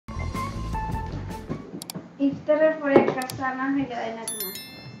ইফতারের পরে এক কাপ চা না হইলে হয় না তোমার।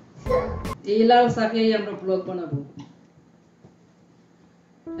 এই লাল শাকেই আমরা ব্লগ বানাবো।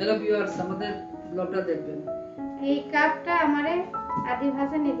 হ্যালো ভিউয়ার্স, আমাদের ব্লগটা দেখবেন। এই কাপটা আমারে আদি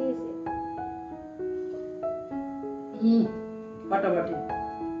ভাষা নিয়ে দিয়েছে। ফাটাফাটি।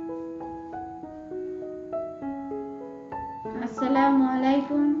 আসসালামু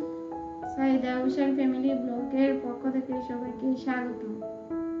আলাইকুম। সাইদা হোসেন ফ্যামিলি ব্লগের পক্ষ থেকে সবাইকে স্বাগত।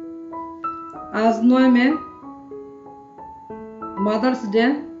 আজ 9 মে, মাদার্স ডে।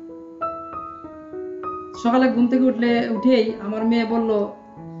 সকালে ঘুম থেকে উঠেই আমার মেয়ে বলল,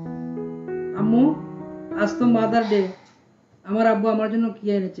 আম্মু আজ তো মাদার ডে, আমার আব্বু আমার জন্য কি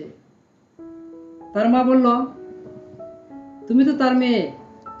এনেছে। তার মা বলল, তুমি তো তার মেয়ে,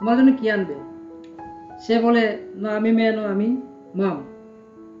 তোমার জন্য কি আনবে। সে বলে, না আমি মেয়ে নয়, আমি মাম।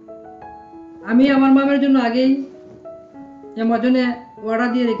 আমি আমার মামের জন্য আগেই অ্যামাজনে অর্ডার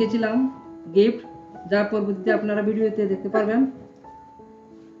দিয়ে রেখেছিলাম গিফট, যা পরবর্তীতে আপনারা ভিডিওতে দেখতে পারবেন।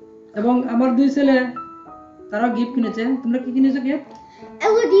 এবং আমার দুই ছেলে তারাও গিফট কিনেছে। তোমরা কি কিনেছো gift?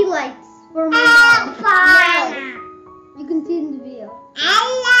 LED lights for my mom. Wow. You can see in the video.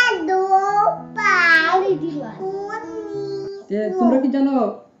 LED lights. তোমরা কি জানো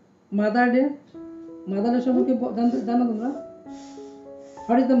মাদার ডে? মাদার ডে সম্পর্কে জানো তোমরা?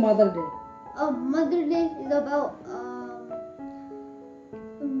 What is the Mother Day? Mother's Day is about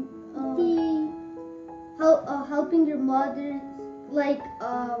helping your mother, like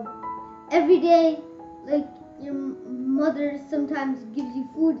every day, like your mother sometimes gives you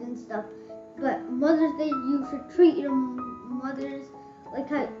food and stuff, but Mother's Day you should treat your mothers like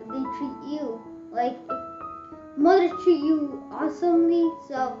how they treat you. Like if mothers treat you awesomely,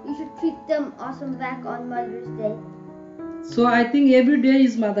 so you should treat them awesome back on Mother's Day. So I think every day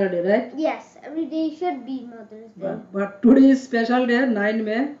is Mother Day, right? Yes, every day should be Mother's Day. But today is special day, 9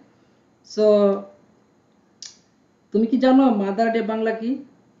 May. So তুমি কি জানো mother day Bangla কি?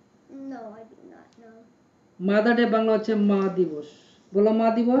 No, I do not know. Mother day Bangla হচ্ছে মা দিবস। বলো মা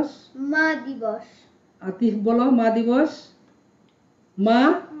দিবস। মা দিবস। আতিফ বলো মা দিবস। মা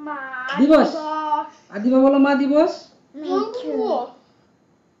দিবস। আদিবা বলো মা দিবস।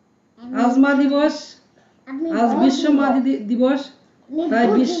 আজ মা দিবস, আজ বিশ্ব মা দিবস। তাই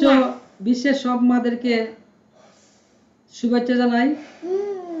বিশ্বের সব মাদেরকে শুভেচ্ছা জানাই।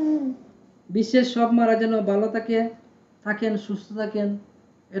 বিশ্বের সব মারা যেন ভালো থাকেন, সুস্থ থাকেন,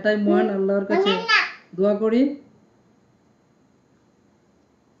 এটাই মহান আল্লাহর কাছে দোয়া করি।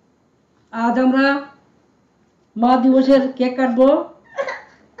 আজ আমরা মা দিবসের কেক কাটবো।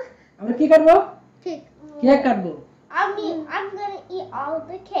 আমরা কি কাটবো? কেক কাটবো। I'm gonna eat all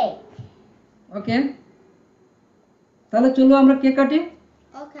the cake. ওকে, তাহলে চলো আমরা কেক কাটি।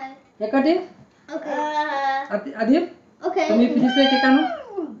 Okay. কেক কাটি। Okay. আদিব, Okay. তুমি প্লিজ কেক আনো।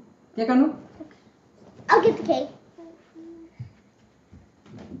 কেক আনো। I'll get the cake.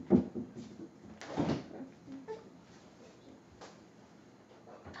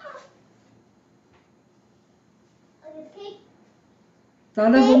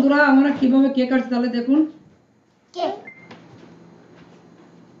 তাহলে বন্ধুরা আমরা কিভাবে কেক কাটছি তাহলে দেখুন। Cake.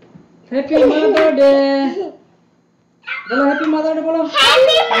 Happy mother day. বলো হ্যাপি মাদার ডে বলো।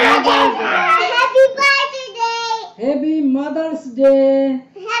 Happy Mother's Day. Happy Mother's Day. Happy mother's day.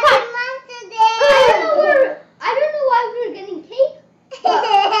 Happy Mother's Day. I don't know why we're getting cake.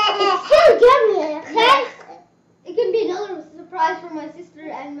 It's so yummy. Okay? It can be another surprise for my sister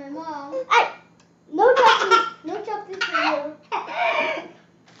and my mom. No chocolate for you.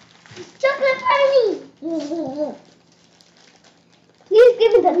 Chocolate for me. Please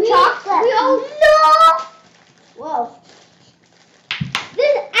give me the chocolate. No. Whoa.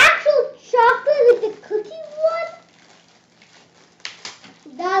 There's actual chocolate with the cookie one.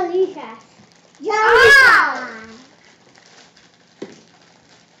 Delicious.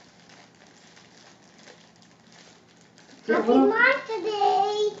 Happy Mother's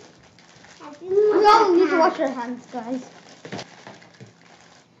Day. We all need to wash our hands, guys.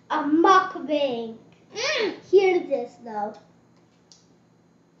 A mukbang. Hear this though.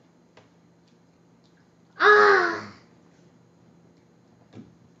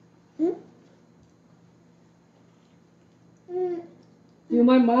 You're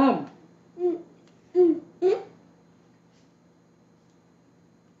my mom.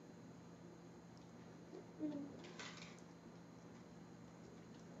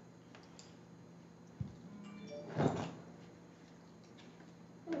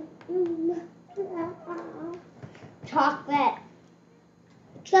 Chocolate.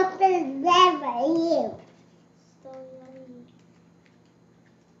 Chocolate is very so yummy.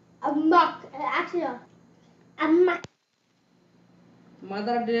 Actually, a muck.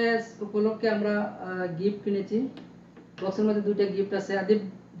 Mother day উপলক্ষে আমরা gift কিনেছি। বক্সের মধ্যে দুইটা gift আছে। আদিব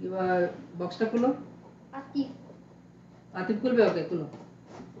বক্সটা খুলো। Atif. Atif খুলবে? ওকে, খুলো।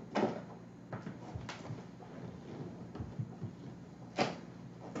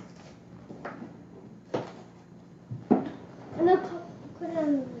 No, put it on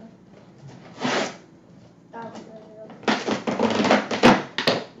the wheel.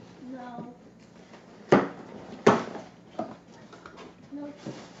 No. No.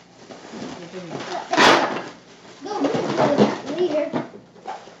 No, we can do that later.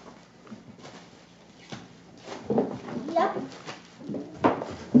 Yep.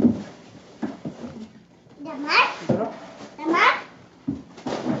 The mat? ধরো। The mat?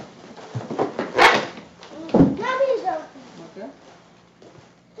 Now we go. Okay.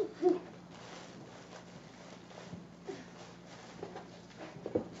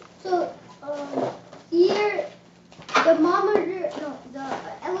 So, here, the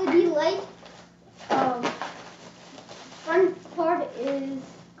LED light, front part is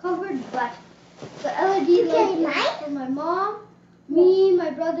covered, but the LED light is for my mom, me,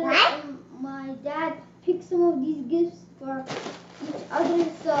 my brother, and my dad picked some of these gifts for each other.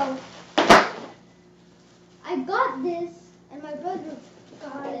 So, I got this, and my brother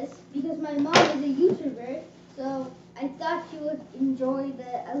got this because my mom is a YouTuber. So I thought she would enjoy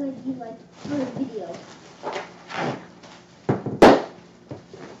the LED light for her video.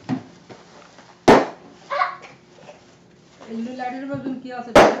 এগুলো লাইটের মধ্যে কি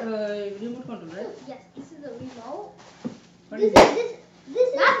আছে? Remote control, right? Yes, this is a remote. What This is is this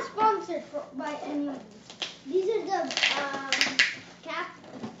is not sponsored by any of these. These are the cap.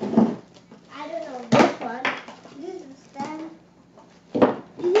 I don't know which one. This is the stand.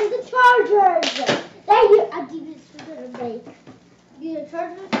 These are the chargers. There you are. These are the break. These are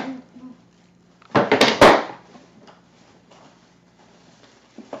chargers and.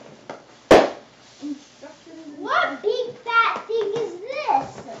 Instructions. What big fat thing is this?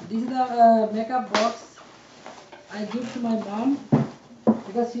 This is the makeup box I give to my mom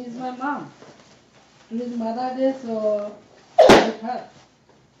because she is my mom. Today is Mother Day, so with her.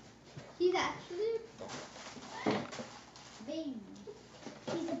 He's actually a baby.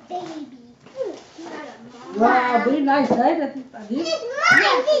 He's a baby. He's not a mom. Wow, very nice, right? Adib? Yes,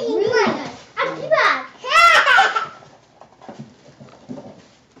 really nice. Akiba.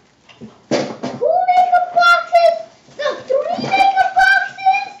 Who makeup boxes? The 3 makeup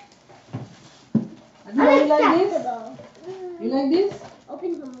boxes? Adib, you like this? Unacceptable. You like this?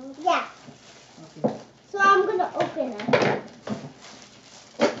 Open the mouth. Yeah. Okay. So I'm gonna open it.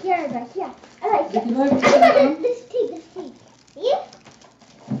 Here, right here. I like it. Akiba, you Akiba, like this tape, this tape. See?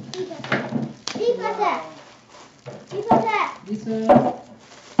 Tape like that. Tape like that. this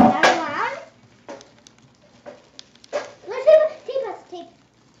That one. Let's tape us, tape.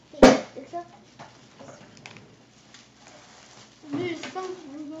 It's up. There's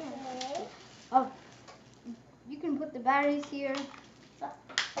something here. Oh, you can put the batteries here.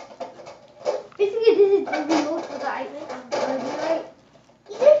 Basically, this is the remote for the iPad. Right?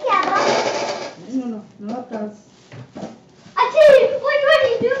 Is it camera? no, not us. Actually, what are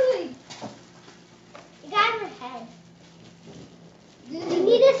you doing? You got your head. You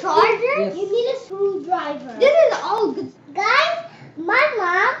need a charger? Yes. You need a screwdriver. This is all good. Guys, my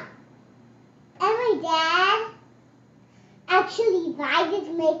mom and my dad actually buy this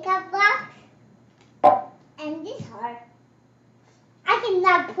makeup box and this heart. I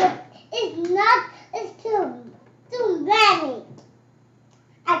cannot put, it's too many.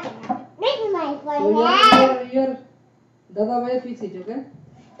 I cannot. This is my So head. your Dada Bhai fix it, okay?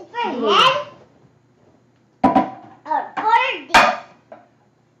 It's for head. Or for this.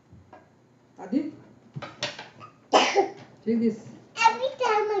 Adib, take this. Every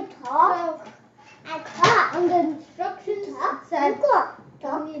time I talk on the instructions it says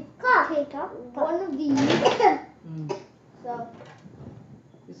take up one of these. So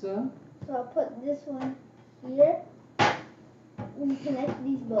This one. I'll put this one here. And connect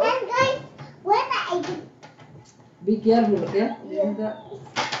these both. And guys, when I Be careful, okay? This Yeah. is the.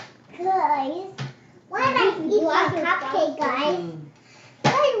 guys, when I eat my cupcake, guys. Mm.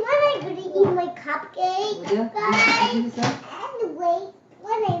 Guys, when I'm gonna eat my cupcake, Oh, yeah? guys. This is that? And wait,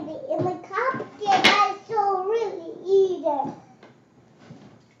 when I eat my cupcake, I so really eat it.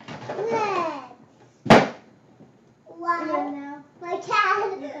 Let's. Wow. My cat.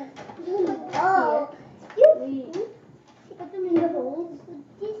 Oh. You put them in the holes.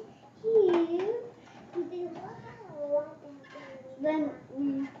 This here. Then we.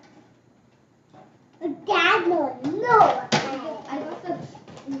 Dad, no. I got the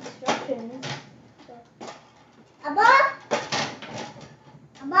instructions. Abba,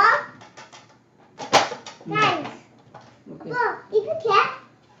 Guys, Okay. look, you can get.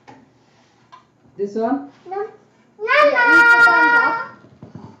 This one? No. No, no.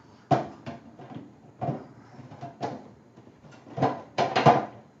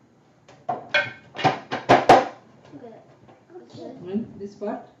 Okay. And this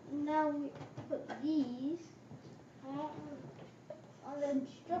part? Now we put these on the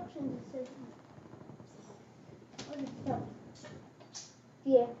instructions. It says what is that?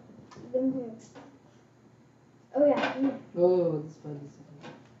 Yeah, them here. Oh yeah. Oh, this part.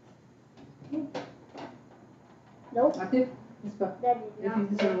 Nope. Atif, this part. That is If not.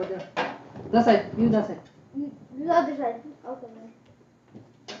 this one over there. That side. You that side. The other side. Okay. Then.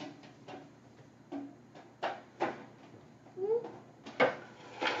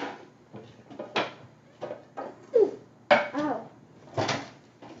 Ow.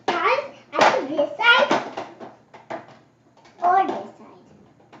 Guys, I think this side or this side.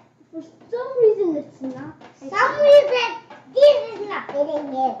 For some reason, it's not. Some reason, this is not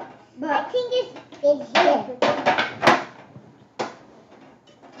fitting in. But I think it's fits here.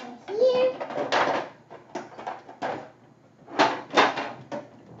 Here.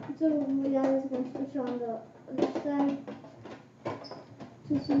 So we are just going to switch on the other side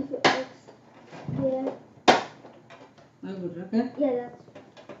to see if it works there. Oh, good. Okay. Yeah, that's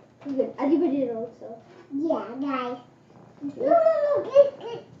good. Everybody did also. Yeah, nice. No, good.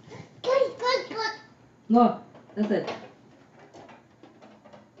 No, that's it.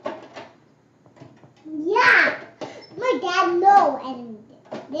 Yeah, my dad knows and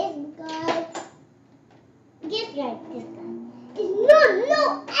this guy. Is no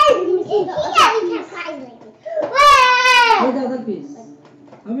enemies in the other piece. Where's the other piece?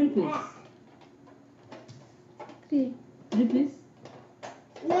 How many piece? Three. 3 piece?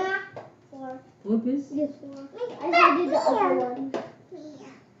 Nah, 4. 4 piece? Yes, 4. I did the other one.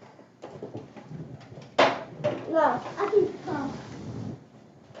 No, I can stop.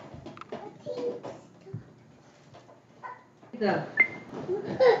 There.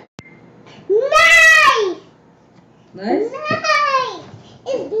 Nice! Nice? Nice!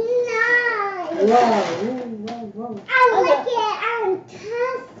 It's nice! Wow. Oh, wow. I like it.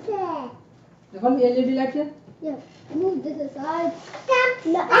 Fantastic. এখন LED light here? Yeah, move this aside.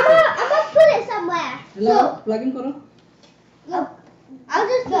 No, I'm gonna put it somewhere. Hello, plug in karo. Look, I'll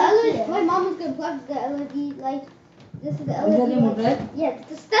just the LED. My mom is gonna plug the LED light. This is the LED. Is that remote, light. right? Yeah,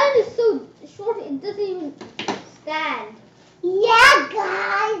 the stand is so short it doesn't even stand. Yeah,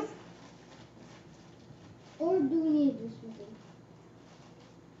 guys. Or do we need this one?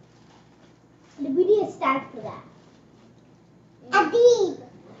 We need a stand for that. Adib.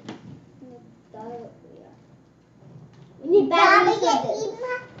 We need batteries for this.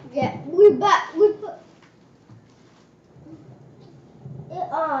 Yeah, we put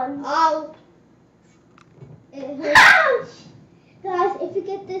it on. Oh. It hurts. Ouch! Guys, if you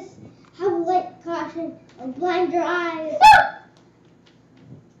get this, have light caution or blind your eyes.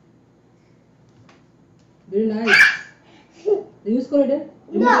 Very nice. Use karo ide.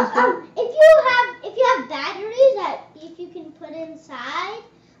 No, if you have batteries that if you can put inside,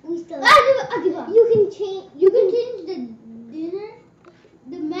 we still. You can change the dinner.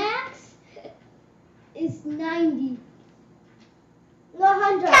 The max is 90. No,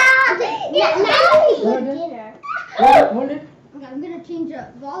 100. It's 90 for dinner. Hold it. Okay, I'm gonna change the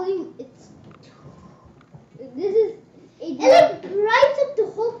volume. This is it lights up the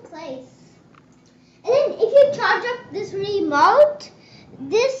whole place. And then if you charge up this remote,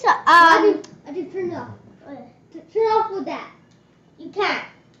 this I did turn it off. Turn it off with that. You can't.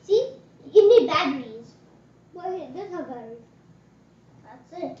 See? You need batteries. Well, it does have batteries.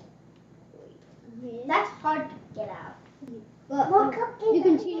 That's it. That's hard to get out. But you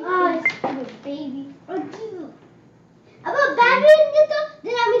can change the baby. About battery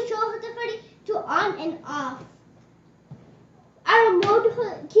then I'm show to on and off. Our mode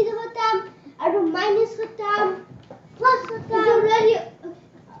kita hotam, our minus hotam, plus hotam. It's already.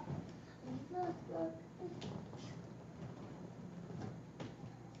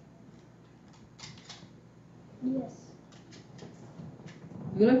 Yes.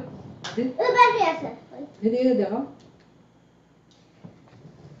 Good. Atif, The battery answer. ये देखो.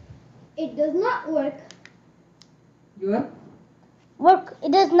 It does not work. You are? Work.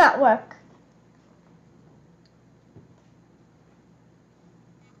 It does not work.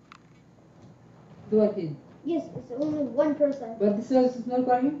 You are working. Yes, it's only 1%. But this is not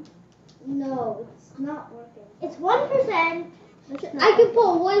working. No, it's not working. It's 1%. I can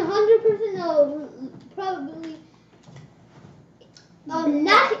put 100%. No, probably.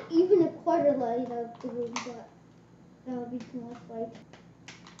 Not even a quarter light of the room, but that would be too much light.